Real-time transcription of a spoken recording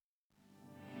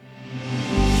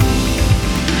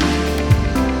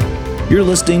You're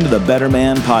listening to the Better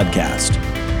Man Podcast,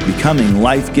 becoming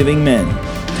life-giving men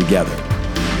together.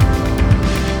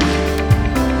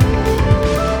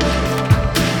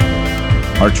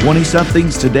 Are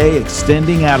 20-somethings today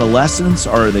extending adolescence,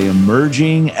 or are they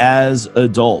emerging as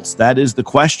adults? That is the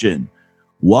question.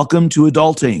 Welcome to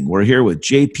Adulting. We're here with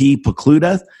JP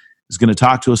Pokluda, who's going to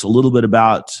talk to us a little bit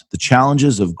about the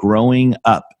challenges of growing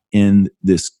up in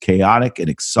this chaotic and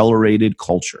accelerated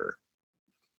culture.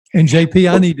 And JP,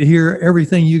 I need to hear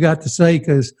everything you got to say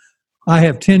because I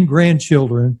have 10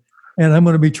 grandchildren and I'm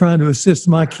going to be trying to assist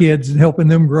my kids in helping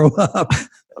them grow up.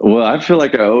 Well, I feel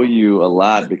like I owe you a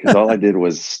lot because all I did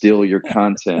was steal your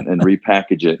content and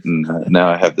repackage it, and now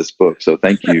I have this book. So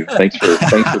thank you. Thanks for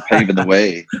paving the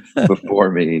way before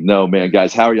me. No, man,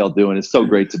 guys, how are y'all doing? It's so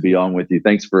great to be on with you.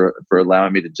 Thanks for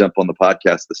allowing me to jump on the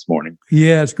podcast this morning.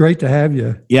 Yeah, it's great to have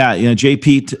you. Yeah,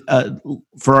 JP,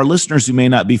 for our listeners who may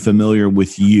not be familiar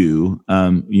with you,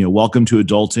 Welcome to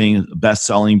Adulting, a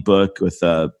best-selling book with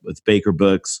Baker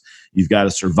Books. You've got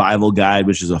a survival guide,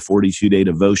 which is a 42-day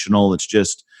devotional that's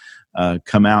just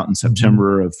come out in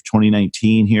September of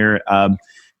 2019 here.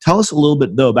 Tell us a little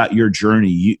bit, though, about your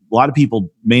journey. A lot of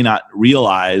people may not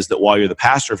realize that while you're the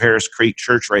pastor of Harris Creek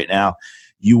Church right now,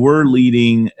 you were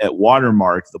leading at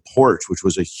Watermark, The Porch, which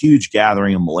was a huge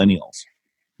gathering of millennials.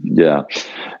 Yeah,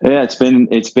 it's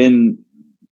been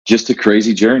just a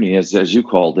crazy journey, as you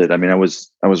called it. I mean, I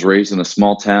was raised in a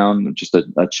small town, just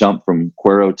a chump from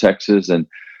Cuero, Texas, and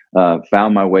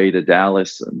found my way to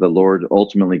Dallas. The Lord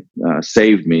ultimately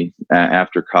saved me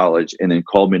after college and then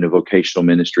called me into vocational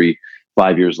ministry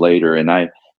 5 years later. And I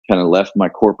kind of left my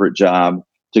corporate job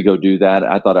to go do that.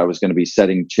 I thought I was going to be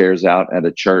setting chairs out at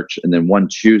a church. And then one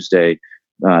Tuesday,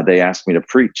 they asked me to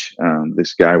preach.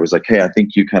 This guy was like, "Hey, I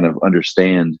think you kind of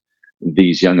understand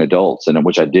these young adults," and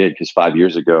which I did, because 5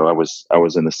 years ago I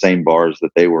was in the same bars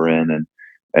that they were in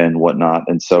and whatnot.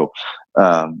 And so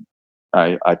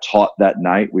I taught that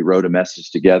night. We wrote a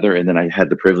message together, and then I had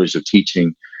the privilege of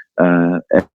teaching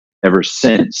ever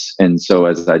since. And so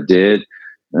as I did,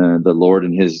 the Lord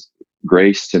and His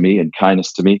grace to me and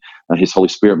kindness to me, His Holy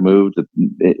Spirit moved.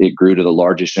 It grew to the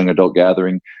largest young adult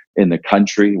gathering in the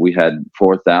country. We had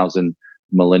 4,000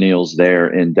 millennials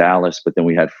there in Dallas, but then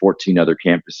we had 14 other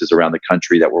campuses around the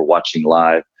country that were watching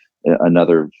live,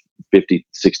 another 50,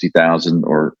 60,000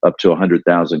 or up to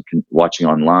 100,000 watching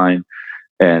online.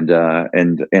 And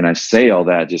I say all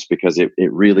that just because it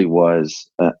really was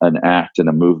an act and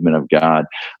a movement of God.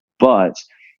 But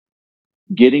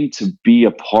getting to be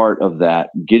a part of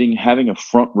that, having a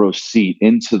front row seat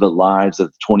into the lives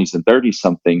of 20s and 30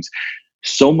 somethings,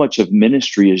 so much of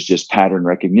ministry is just pattern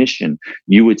recognition.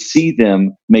 You would see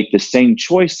them make the same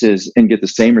choices and get the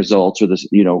same results, or this,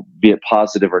 be it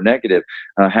positive or negative,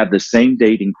 have the same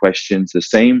dating questions, the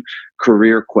same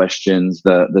career questions,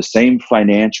 the same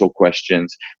financial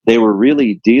questions. They were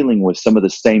really dealing with some of the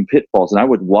same pitfalls. And I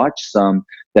would watch some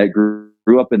that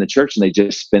grew up in the church and they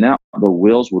just spin out. The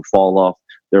wheels would fall off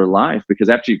their life, because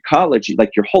after college,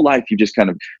 like your whole life, you just kind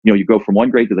of, you go from one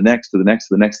grade to the next, to the next,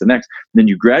 to the next, to the next. And then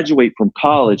you graduate from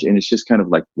college and it's just kind of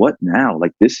like, what now?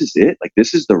 Like, this is it? Like,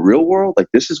 this is the real world? Like,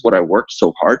 this is what I worked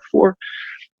so hard for?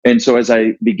 And so as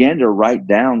I began to write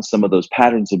down some of those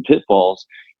patterns and pitfalls,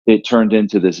 it turned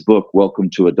into this book, Welcome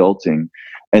to Adulting.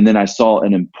 And then I saw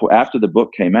after the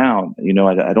book came out,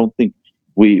 I don't think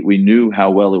we knew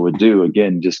how well it would do.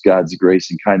 Again, just God's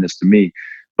grace and kindness to me.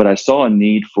 But I saw a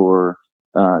need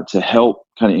to help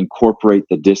kind of incorporate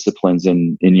the disciplines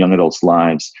in young adults'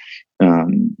 lives,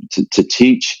 to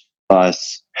teach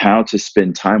us how to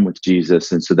spend time with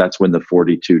Jesus. And so that's when the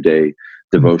 42-day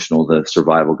devotional, the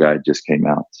survival guide, just came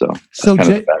out. So that's kind of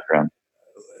the background.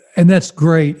 And that's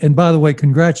great. And by the way,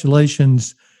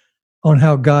 congratulations on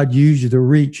how God used you to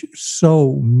reach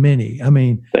so many. I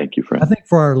mean, thank you, friend. I think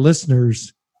for our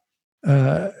listeners,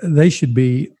 they should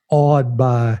be awed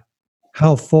by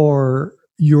how far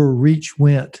your reach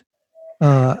went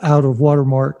out of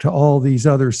Watermark to all these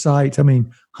other sites. I mean,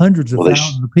 hundreds of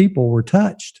thousands of people were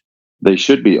touched. They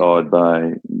should be awed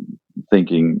by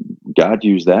thinking, God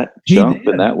used that jump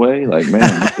in that way? Like,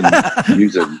 man, you can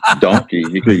use a donkey.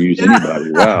 You could use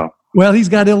anybody. Wow. Well, he's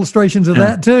got illustrations of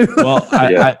that too. Well,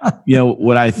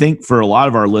 what I think for a lot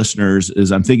of our listeners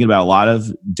is I'm thinking about a lot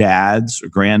of dads or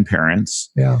grandparents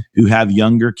who have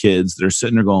younger kids that are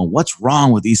sitting there going, what's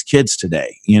wrong with these kids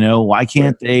today? Why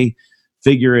can't they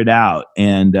figure it out?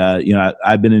 And,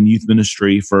 I've been in youth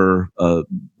ministry for a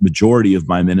majority of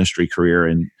my ministry career,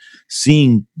 and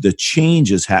seeing the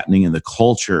changes happening in the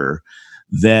culture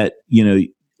that,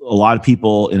 a lot of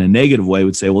people in a negative way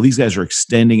would say, well, these guys are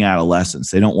extending adolescence.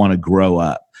 They don't want to grow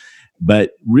up.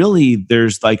 But really,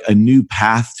 there's like a new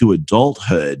path to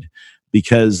adulthood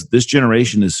because this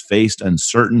generation has faced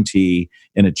uncertainty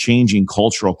in a changing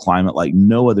cultural climate like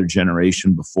no other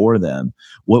generation before them.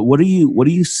 What are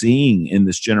you seeing in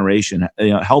this generation?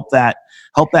 Help that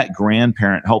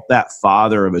grandparent, help that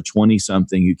father of a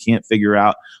 20-something who can't figure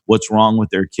out what's wrong with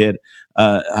their kid.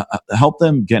 Help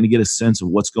them kind of get a sense of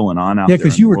what's going on out there. Yeah,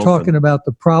 because you were talking about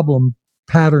the problem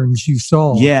patterns you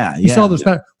saw. You saw those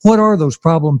patterns. What are those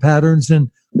problem patterns, and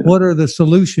what are the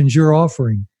solutions you're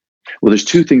offering? Well, there's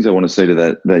two things I want to say to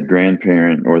that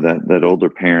grandparent or that older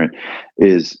parent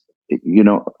is,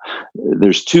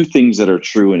 there's two things that are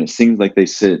true, and it seems like they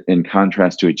sit in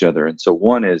contrast to each other. And so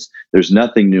one is there's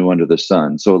nothing new under the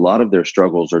sun. So a lot of their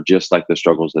struggles are just like the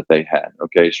struggles that they had.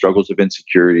 Okay. Struggles of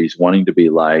insecurities, wanting to be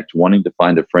liked, wanting to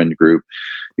find a friend group,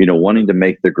 wanting to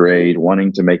make the grade,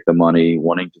 wanting to make the money,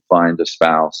 wanting to find a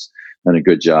spouse and a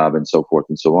good job, and so forth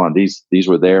and so on. These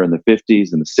were there in the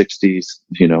 50s and the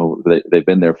 60s. They've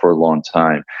been there for a long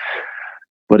time.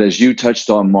 But as you touched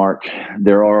on, Mark,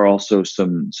 there are also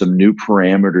some new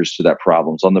parameters to that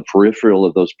problems. On the peripheral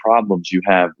of those problems, you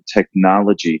have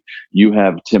technology, you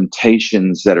have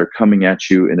temptations that are coming at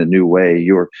you in a new way.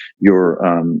 You're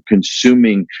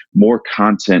consuming more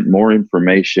content, more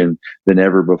information than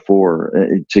ever before.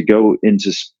 To go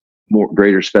into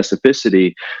greater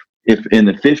specificity, if in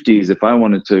the 50s, if I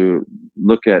wanted to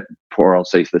look at, or I'll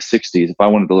say the 60s, if I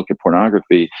wanted to look at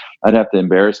pornography, I'd have to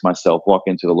embarrass myself, walk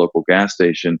into the local gas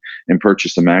station and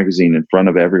purchase a magazine in front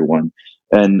of everyone.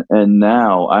 And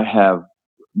now I have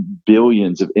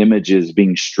billions of images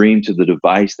being streamed to the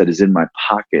device that is in my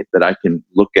pocket that I can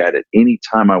look at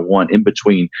anytime I want, in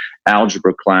between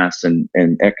algebra class and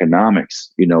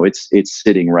economics. It's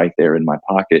sitting right there in my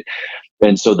pocket.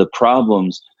 And so the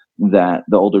problems that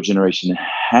the older generation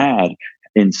had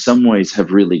in some ways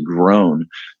have really grown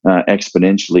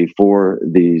exponentially for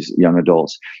these young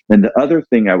adults. And the other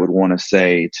thing I would want to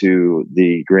say to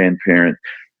the grandparent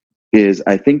is,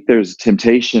 I think there's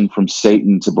temptation from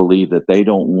Satan to believe that they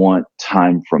don't want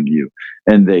time from you.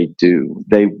 And they do.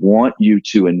 They want you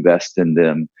to invest in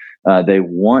them. They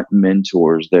want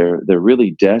mentors. They're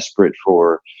really desperate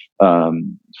for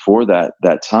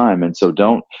that time. And so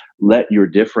don't let your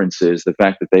differences, the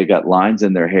fact that they got lines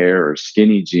in their hair or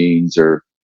skinny jeans or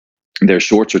their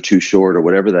shorts are too short or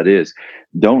whatever that is,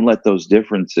 don't let those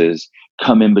differences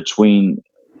come in between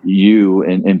you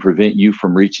and prevent you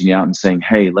from reaching out and saying,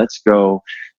 hey, let's go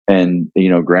and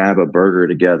grab a burger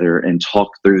together and talk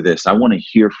through this. I want to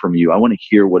hear from you. I want to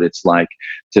hear what it's like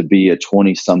to be a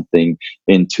 20-something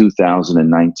in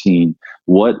 2019.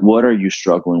 What are you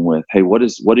struggling with? Hey, what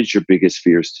is your biggest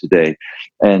fears today?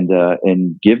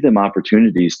 And give them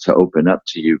opportunities to open up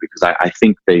to you, because I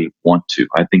think they want to.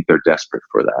 I think they're desperate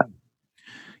for that.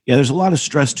 Yeah, there's a lot of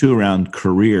stress too around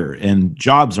career, and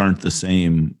jobs aren't the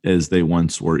same as they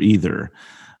once were either.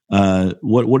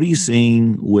 What are you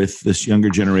seeing with this younger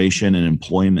generation and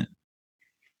employment?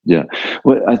 Yeah,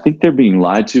 well, I think they're being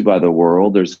lied to by the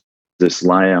world. There's this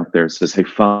lie out there that says, hey,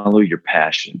 follow your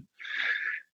passion.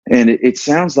 And it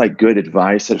sounds like good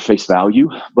advice at face value,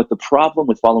 but the problem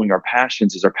with following our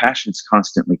passions is our passions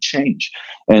constantly change.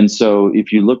 And so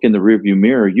if you look in the rearview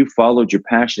mirror, you followed your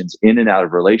passions in and out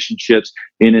of relationships,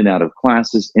 in and out of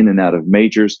classes, in and out of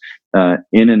majors,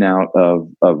 in and out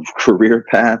of career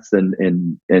paths, and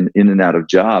in and out of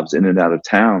jobs, in and out of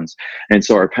towns. And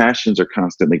so our passions are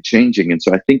constantly changing. And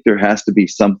so I think there has to be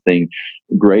something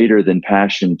greater than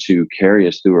passion to carry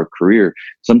us through our career.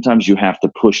 Sometimes you have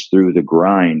to push through the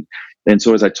grind. And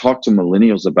so as I talk to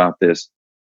millennials about this,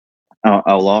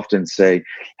 I'll often say,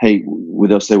 hey,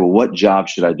 they'll say, well, what job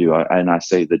should I do? And I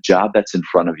say, the job that's in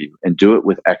front of you, and do it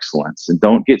with excellence. And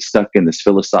don't get stuck in this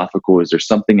philosophical, is there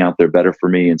something out there better for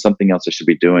me and something else I should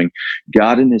be doing?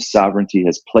 God in his sovereignty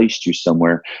has placed you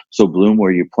somewhere. So bloom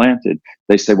where you planted.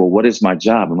 They say, well, what is my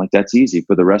job? I'm like, that's easy.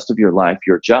 For the rest of your life,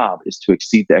 your job is to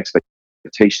exceed the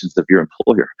expectations of your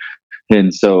employer.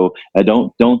 And so I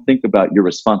don't think about your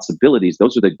responsibilities.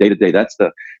 Those are the day-to-day. That's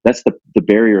the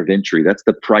barrier of entry. That's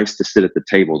the price to sit at the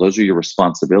table. Those are your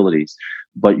responsibilities.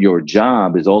 But your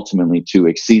job is ultimately to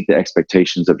exceed the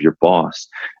expectations of your boss.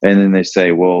 And then they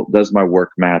say, well, does my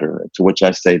work matter? To which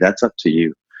I say, that's up to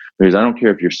you. Because I don't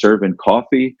care if you're serving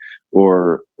coffee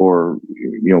or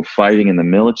fighting in the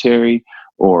military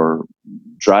or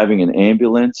driving an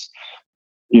ambulance,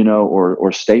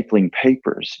 or stapling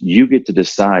papers. You get to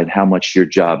decide how much your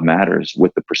job matters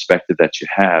with the perspective that you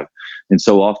have. And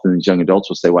so often these young adults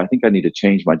will say, well, I think I need to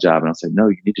change my job. And I'll say, no,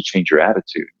 you need to change your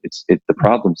attitude. The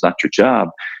problem's not your job.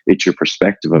 It's your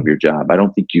perspective of your job. I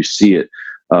don't think you see it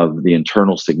of the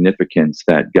internal significance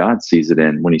that God sees it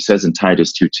in when he says in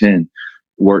Titus 2:10,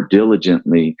 work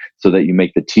diligently so that you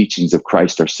make the teachings of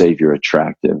Christ our Savior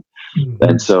attractive.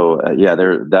 And so,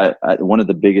 one of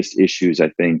the biggest issues, I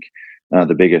think,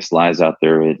 the biggest lies out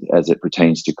there as it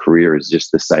pertains to career is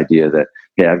just this idea that,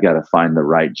 hey, I've got to find the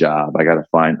right job. I got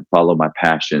to follow my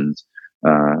passions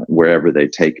wherever they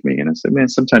take me. And I said, man,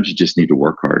 sometimes you just need to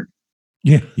work hard.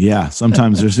 Yeah.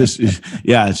 Sometimes there's just,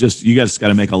 it's just, you guys got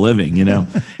to make a living,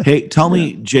 Hey, tell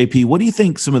me, JP, what do you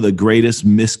think some of the greatest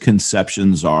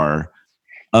misconceptions are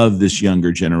of this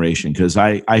younger generation? Because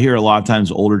I hear a lot of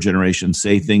times older generations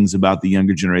say things about the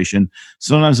younger generation.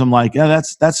 Sometimes I'm like, yeah,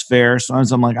 that's fair.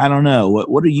 Sometimes I'm like, I don't know.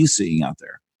 What are you seeing out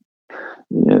there?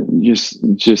 Yeah, just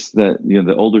that,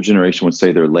 the older generation would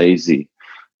say they're lazy.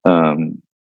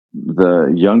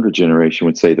 The younger generation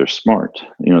would say they're smart,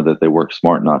 that they work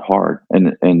smart, not hard.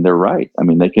 And they're right. I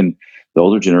mean, the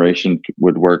older generation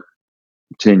would work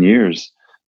 10 years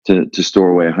to store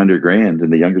away $100,000,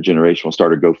 and the younger generation will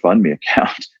start a GoFundMe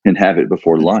account and have it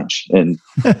before lunch. And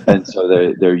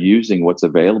so they're using what's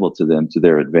available to them to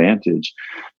their advantage.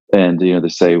 And, they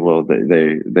say, well,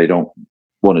 they don't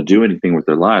want to do anything with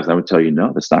their lives. I would tell you,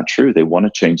 no, that's not true. They want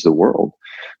to change the world.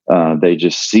 They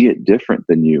just see it different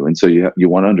than you. And so you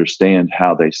want to understand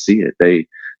how they see it.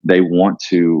 They want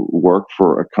to work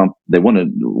for they want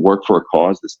to work for a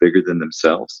cause that's bigger than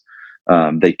themselves.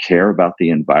 They care about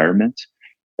the environment.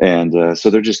 And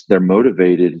so they're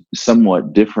motivated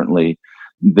somewhat differently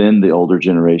than the older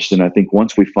generation. I think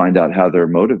once we find out how they're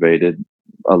motivated,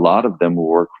 a lot of them will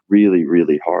work really,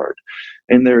 really hard.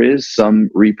 And there is some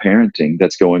reparenting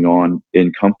that's going on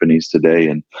in companies today.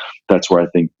 And that's where I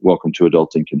think Welcome to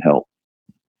Adulting can help.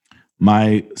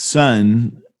 My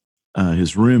son,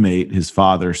 his roommate, his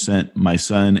father sent my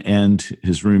son and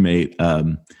his roommate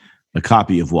a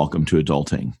copy of Welcome to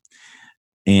Adulting.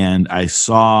 And I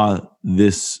saw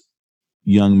this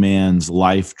young man's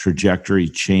life trajectory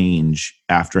change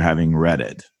after having read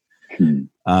it.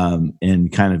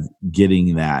 And kind of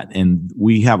getting that. And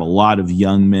we have a lot of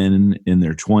young men in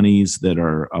their 20s that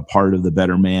are a part of the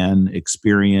Better Man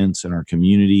experience in our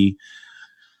community.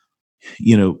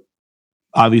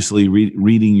 Obviously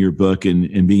reading your book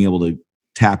and being able to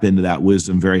tap into that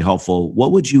wisdom, very helpful.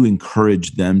 What would you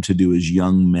encourage them to do as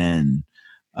young men?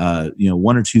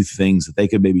 One or two things that they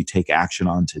could maybe take action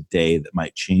on today that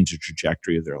might change the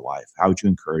trajectory of their life. How would you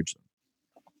encourage them?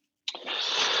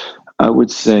 I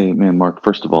would say, man, Mark,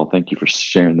 first of all, thank you for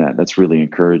sharing that. That's really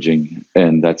encouraging.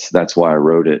 And that's why I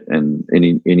wrote it. And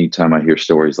anytime I hear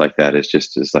stories like that,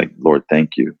 it's like, Lord,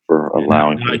 thank you for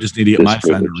allowing me. I just need to get my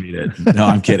son to read it. No,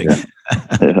 I'm kidding.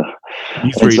 Yeah.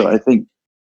 And so I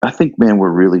think, man,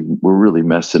 we're really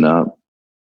messing up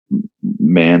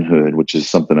manhood, which is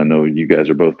something I know you guys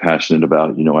are both passionate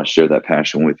about. I share that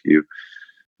passion with you.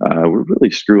 We're really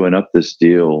screwing up this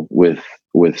deal with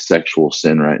sexual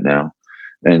sin right now.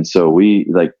 And so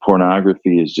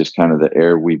pornography is just kind of the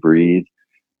air we breathe,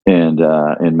 and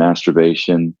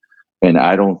masturbation. And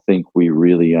I don't think we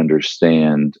really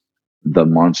understand the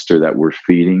monster that we're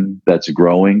feeding that's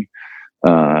growing.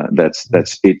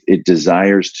 It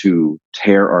desires to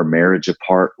tear our marriage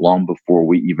apart long before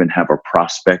we even have a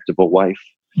prospect of a wife.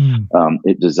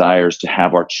 It desires to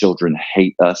have our children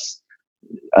hate us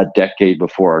a decade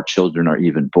before our children are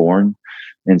even born.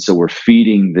 And so we're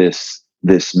feeding this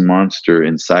monster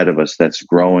inside of us that's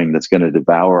growing, that's going to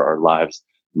devour our lives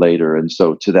later. And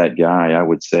so to that guy, I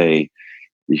would say,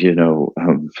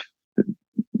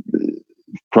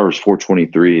 Proverbs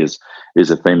 4:23 is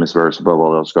a famous verse. Above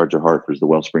all else, guard your heart, for it's the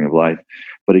wellspring of life.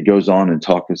 But it goes on and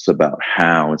talks about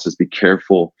how. It says, be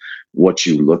careful what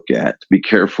you look at. Be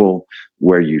careful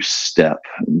where you step.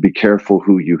 Be careful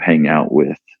who you hang out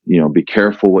with. Be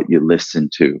careful what you listen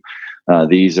to.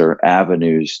 These are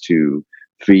avenues to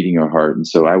feeding our heart. And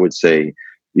so I would say,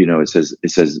 it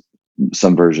says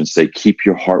some versions say, keep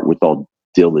your heart with all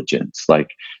diligence, like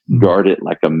guard it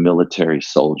like a military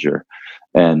soldier.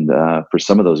 And for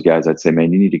some of those guys, I'd say,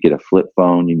 man, you need to get a flip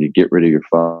phone. You need to get rid of your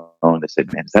phone. They say,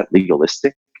 man, is that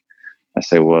legalistic? I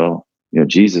say, well,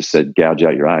 Jesus said, gouge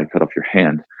out your eye, cut off your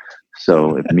hand.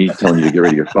 So if me telling you to get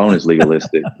rid of your phone is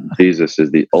legalistic, Jesus is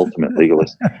the ultimate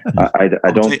legalist.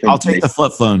 I'll take the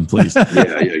flip phone, please.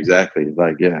 Yeah, exactly.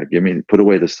 Put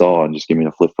away the saw and just give me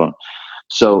a flip phone.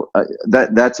 So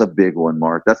that's a big one,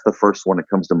 Mark. That's the first one that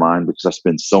comes to mind because I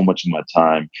spend so much of my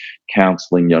time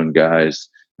counseling young guys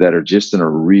that are just in a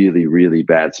really, really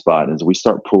bad spot. And as we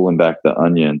start pulling back the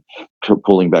onion,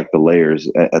 pulling back the layers,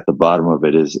 at the bottom of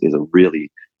it is a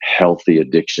really healthy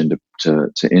addiction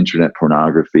to internet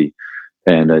pornography.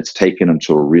 And it's taken them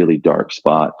to a really dark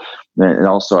spot. And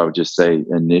also, I would just say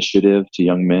initiative to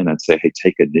young men. I'd say, hey,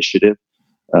 take initiative.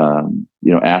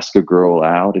 Ask a girl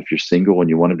out if you're single and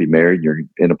you want to be married and you're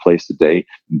in a place to date.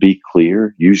 Be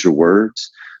clear. Use your words.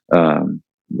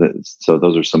 So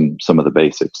those are some of the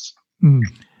basics. Mm.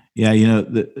 Yeah,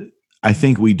 I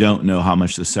think we don't know how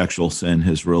much the sexual sin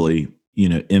has really,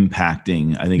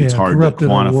 impacting. I think it's hard to corrupted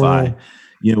our quantify. world.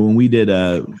 When we did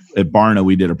at Barna,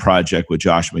 we did a project with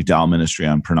Josh McDowell Ministry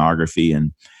on pornography,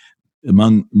 and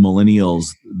among millennials,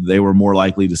 they were more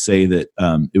likely to say that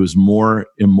it was more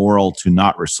immoral to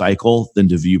not recycle than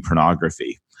to view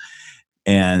pornography.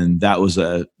 And that was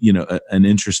an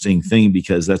interesting thing,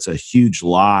 because that's a huge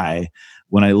lie.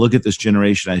 When I look at this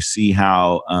generation, I see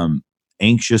how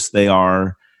anxious they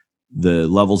are, the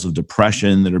levels of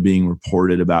depression that are being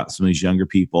reported about some of these younger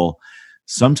people.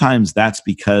 Sometimes that's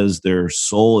because their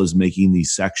soul is making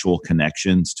these sexual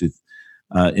connections to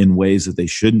in ways that they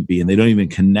shouldn't be, and they don't even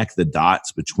connect the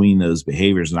dots between those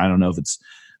behaviors. And I don't know if it's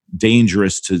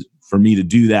dangerous for me to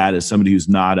do that as somebody who's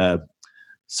not a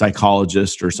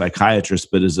psychologist or psychiatrist,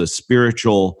 but as a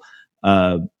spiritual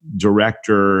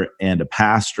director and a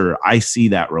pastor, I see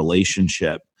that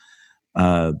relationship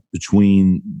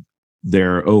between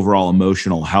their overall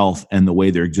emotional health and the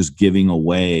way they're just giving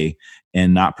away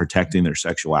and not protecting their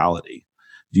sexuality.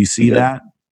 Do you see that?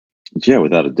 Yeah,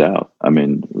 without a doubt. I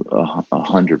mean,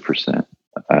 100%.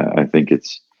 I think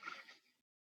it's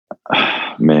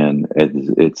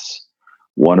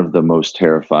one of the most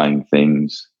terrifying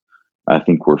things I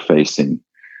think we're facing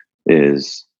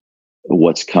is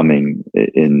what's coming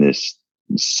in this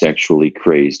sexually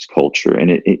crazed culture.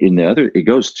 And it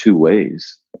goes two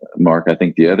ways, Mark. I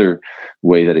think the other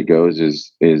way that it goes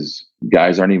is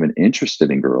guys aren't even interested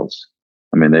in girls.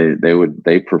 I mean,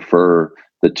 they prefer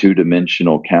the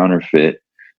two-dimensional counterfeit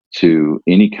to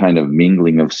any kind of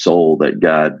mingling of soul that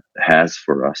God has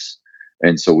for us.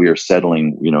 And so we are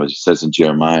settling, as it says in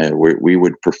Jeremiah, we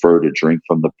would prefer to drink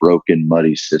from the broken,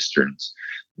 muddy cisterns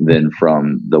than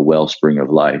from the wellspring of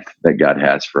life that God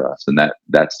has for us. And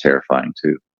that's terrifying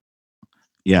too.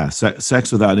 Yeah.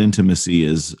 Sex without intimacy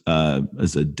is a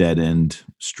dead end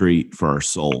street for our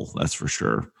soul. That's for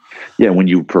sure. Yeah. When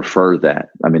you prefer that,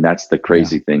 I mean, that's the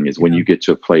crazy thing is when you get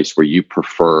to a place where you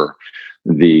prefer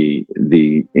the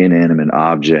inanimate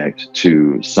object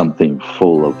to something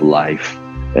full of life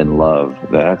and love,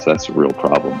 that's a real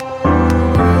problem.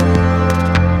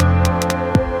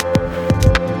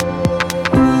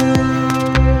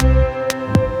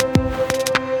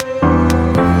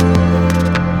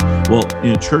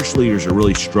 Well, church leaders are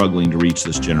really struggling to reach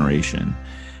this generation.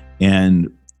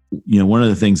 And, one of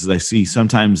the things that I see,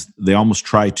 sometimes they almost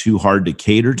try too hard to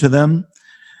cater to them.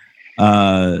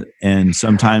 And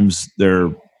sometimes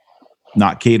they're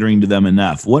not catering to them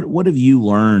enough. What have you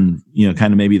learned,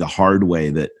 kind of maybe the hard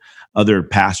way that other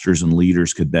pastors and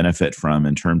leaders could benefit from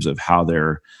in terms of how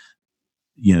they're,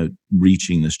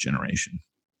 reaching this generation?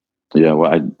 Yeah,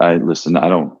 well, I listen,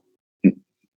 I'm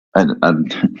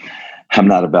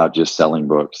not about just selling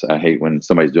books. I hate when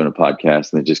somebody's doing a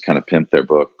podcast and they just kind of pimp their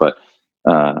book, but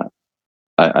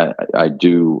I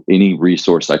do any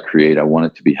resource I create, I want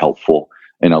it to be helpful.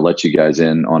 And I'll let you guys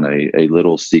in on a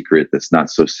little secret that's not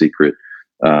so secret,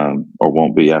 or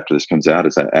won't be after this comes out,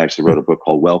 is I actually wrote a book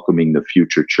called Welcoming the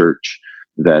Future Church.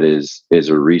 That is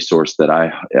a resource that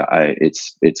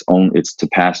it's to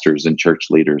pastors and church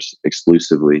leaders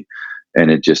exclusively.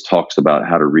 And it just talks about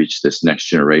how to reach this next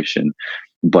generation.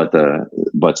 But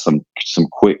some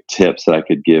quick tips that I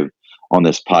could give on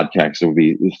this podcast, there would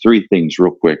be three things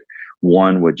real quick.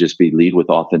 One would just be lead with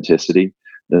authenticity.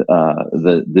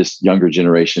 This younger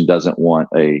generation doesn't want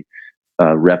a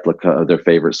replica of their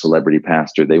favorite celebrity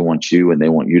pastor. They want you, and they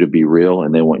want you to be real,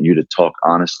 and they want you to talk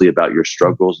honestly about your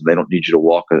struggles. They don't need you to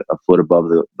walk a foot above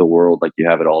the world like you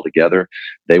have it all together.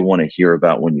 They want to hear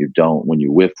about when you don't, when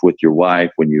you whiffed with your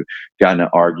wife, when you got in an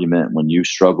argument, when you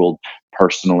struggled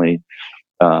personally.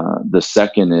 The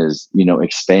second is,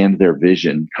 expand their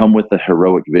vision. Come with a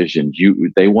heroic vision.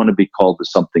 They want to be called to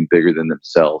something bigger than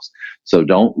themselves. So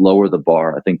don't lower the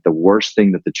bar. I think the worst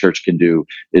thing that the church can do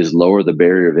is lower the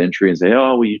barrier of entry and say,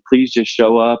 "Oh, will you please just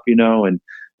show up?"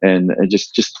 And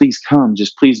just please come,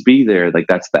 just please be there. Like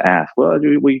that's the ask. Well,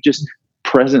 we just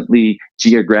presently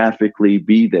geographically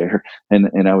be there.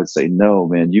 And I would say, no,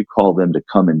 man, you call them to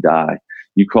come and die.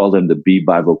 You call them to be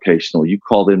bivocational. You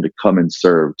call them to come and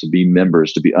serve, to be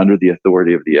members, to be under the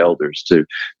authority of the elders, to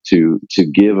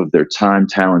give of their time,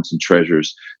 talents, and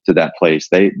treasures to that place.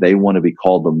 They want to be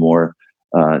called to more,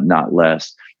 not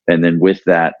less. And then with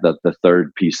that, the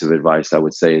third piece of advice I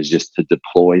would say is just to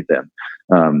deploy them.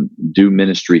 Do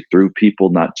ministry through people,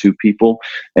 not to people.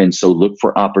 And so look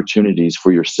for opportunities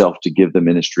for yourself to give the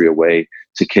ministry away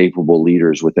to capable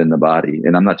leaders within the body.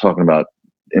 And I'm not talking about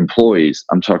employees.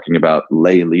 I'm talking about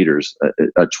lay leaders,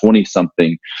 a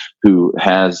 20-something who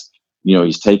has,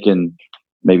 he's taken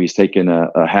maybe he's taking a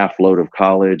half load of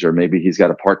college, or maybe he's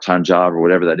got a part-time job or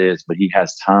whatever that is, but he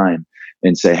has time,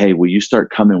 and say, hey, will you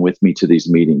start coming with me to these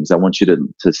meetings? I want you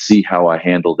to see how I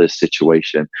handle this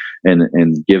situation,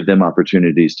 and give them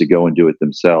opportunities to go and do it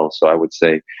themselves. So I would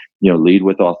say, lead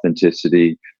with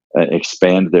authenticity,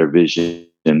 expand their vision,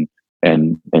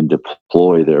 and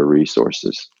deploy their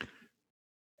resources.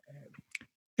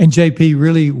 And JP,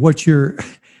 really what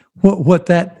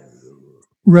that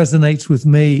resonates with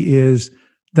me is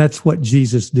that's what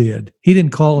Jesus did. He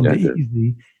didn't call them to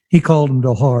easy. He called them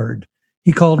to hard.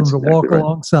 He called them to walk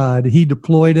alongside. He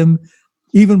deployed them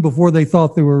even before they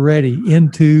thought they were ready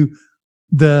into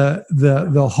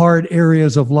the hard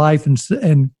areas of life,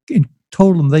 and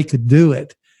told them they could do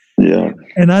it. Yeah.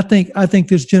 And I think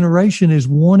this generation is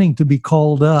wanting to be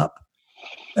called up.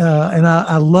 And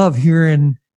I love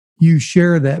hearing you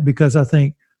share that, because I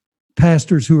think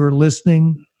pastors who are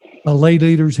listening, lay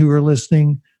leaders who are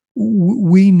listening,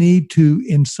 we need to,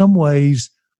 in some ways,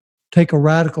 take a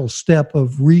radical step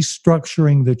of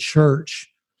restructuring the church,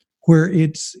 where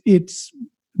it's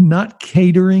not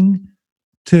catering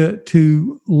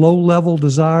to low-level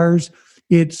desires.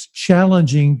 It's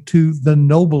challenging to the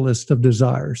noblest of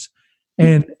desires.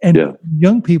 And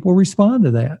young people respond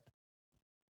to that.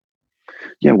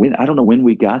 Yeah, I don't know when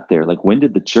we got there. Like, when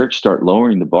did the church start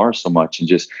lowering the bar so much, and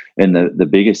the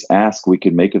biggest ask we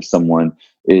could make of someone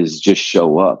is just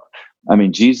show up? I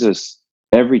mean, Jesus,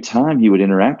 every time he would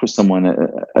interact with someone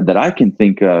that I can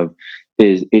think of,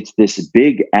 it's this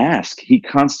big ask. He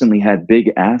constantly had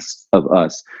big asks of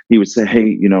us. He would say,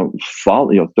 hey,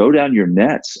 follow, throw down your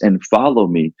nets and follow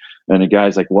me. And the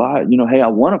guy's like, well, hey, I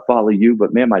want to follow you,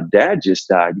 but man, my dad just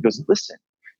died. He goes, listen,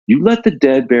 you let the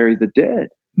dead bury the dead.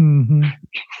 Mm-hmm.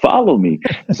 Follow me.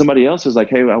 Somebody else is like,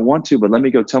 hey, I want to, but let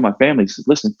me go tell my family. He says,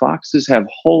 listen, foxes have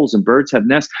holes and birds have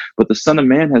nests, but the Son of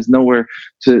Man has nowhere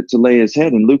to lay his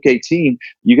head. In Luke 18,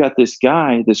 you got this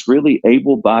guy, this really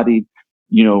able-bodied,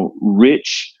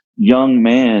 rich young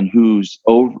man who's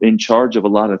in charge of a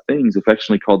lot of things,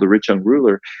 affectionately called the rich young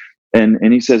ruler.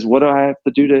 And he says, what do I have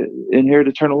to do to inherit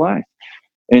eternal life?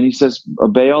 And he says,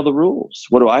 obey all the rules.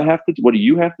 What do I have to do? What do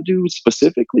you have to do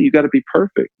specifically? You got to be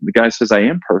perfect. The guy says, I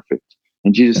am perfect.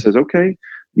 And Jesus says, okay,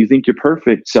 you think you're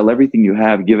perfect, sell everything you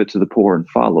have, give it to the poor, and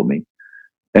follow me.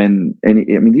 And I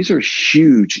mean, these are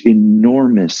huge,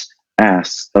 enormous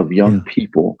asks of young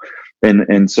people.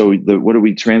 And so what do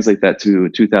we translate that to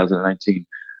in 2019?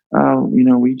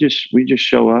 We just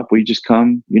show up. We just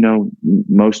come,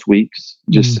 most weeks,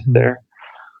 just sit there,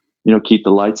 keep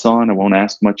the lights on. I won't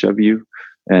ask much of you.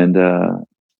 And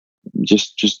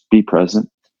just be present.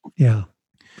 Yeah.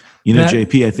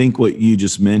 JP, I think what you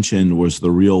just mentioned was the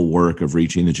real work of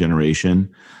reaching the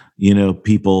generation.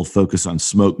 People focus on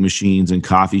smoke machines and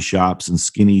coffee shops and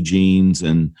skinny jeans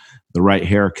and the right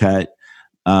haircut.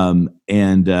 And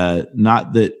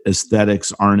not that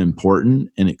aesthetics aren't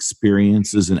important and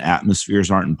experiences and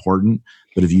atmospheres aren't important,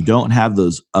 but if you don't have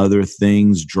those other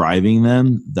things driving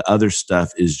them, the other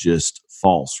stuff is just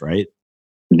false, right?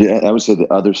 Yeah, I would say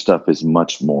the other stuff is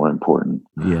much more important.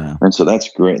 Yeah. And so that's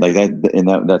great. Like that,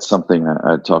 and that's something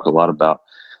I talk a lot about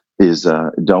is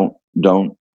don't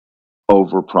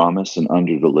overpromise and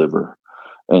underdeliver.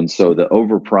 And so the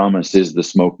overpromise is the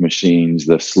smoke machines,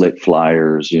 the slit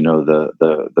flyers,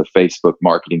 the Facebook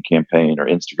marketing campaign or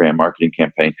Instagram marketing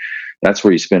campaign. That's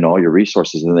where you spend all your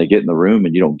resources, and they get in the room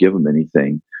and you don't give them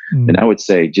anything. And I would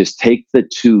say just take the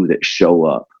two that show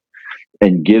up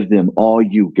and give them all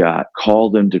you got. Call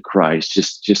them to Christ.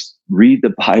 Just read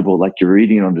the Bible like you're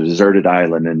reading on a deserted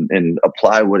island, and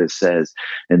apply what it says.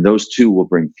 And those 2 will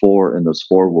bring 4, and those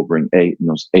 4 will bring 8, and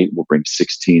those 8 will bring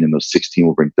 16, and those 16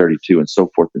 will bring 32, and so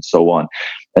forth and so on.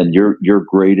 And your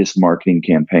greatest marketing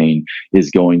campaign is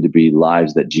going to be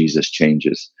lives that Jesus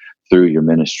changes through your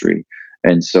ministry.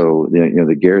 And so,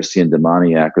 the Gerasene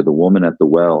demoniac or the woman at the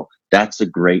well, that's a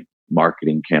great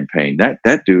marketing campaign.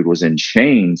 That dude was in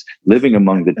chains, living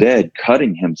among the dead,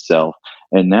 cutting himself,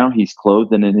 and now he's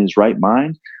clothed and in his right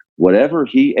mind. Whatever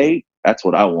he ate, that's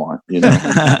what I want,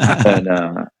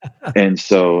 and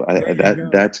so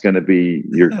that's going to be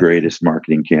your greatest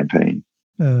marketing campaign.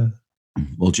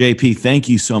 Well, JP, thank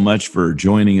you so much for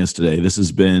joining us today. This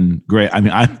has been great. I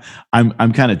mean,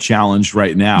 I'm kind of challenged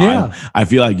right now. Yeah. I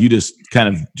feel like you just kind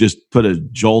of put a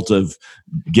jolt of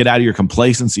get out of your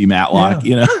complacency, Matlock.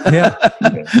 Yeah.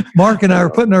 Mark and I are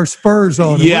putting our spurs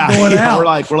on. Yeah, we're going out.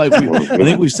 We're like I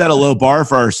think we've set a low bar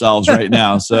for ourselves right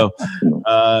now. So,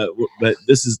 but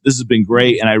this has been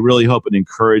great, and I really hope an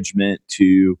encouragement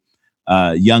to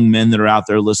young men that are out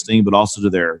there listening, but also to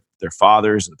their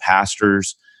fathers and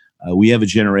pastors. We have a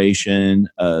generation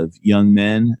of young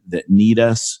men that need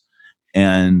us,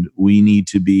 and we need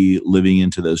to be living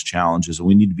into those challenges, and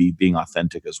we need to be being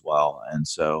authentic as well. And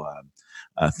so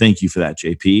thank you for that,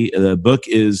 JP. The book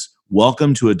is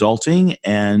Welcome to Adulting,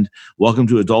 and Welcome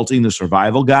to Adulting, the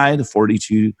Survival Guide, a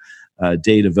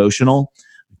 42-day devotional.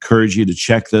 Encourage you to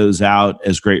check those out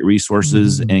as great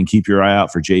resources, and keep your eye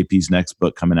out for JP's next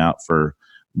book coming out for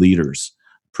leaders.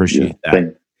 Appreciate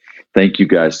that. Thank you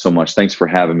guys so much. Thanks for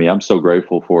having me. I'm so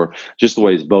grateful for just the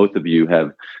ways both of you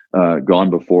have gone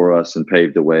before us and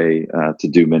paved the way to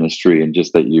do ministry, and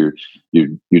just that you're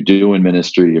doing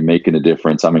ministry, you're making a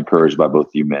difference. I'm encouraged by both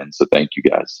you men. So thank you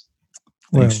guys.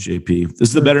 Thanks, JP. This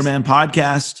is the Better Man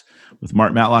Podcast with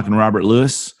Mark Matlock and Robert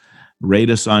Lewis. Rate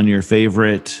us on your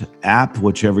favorite app,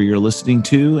 whichever you're listening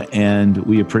to, and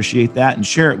we appreciate that. And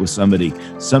share it with somebody.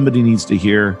 Somebody needs to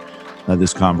hear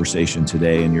this conversation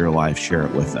today in your life. Share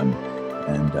it with them.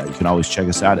 And you can always check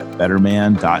us out at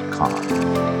betterman.com.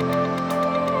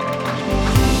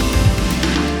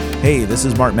 Hey, this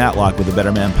is Mark Matlock with the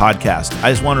Better Man Podcast.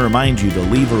 I just want to remind you to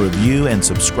leave a review and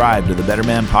subscribe to the Better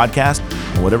Man Podcast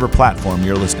on whatever platform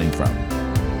you're listening from.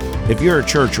 If you're a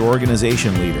church or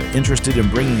organization leader interested in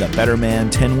bringing a Better Man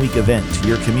 10-week event to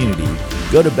your community,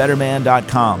 go to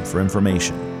betterman.com for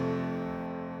information.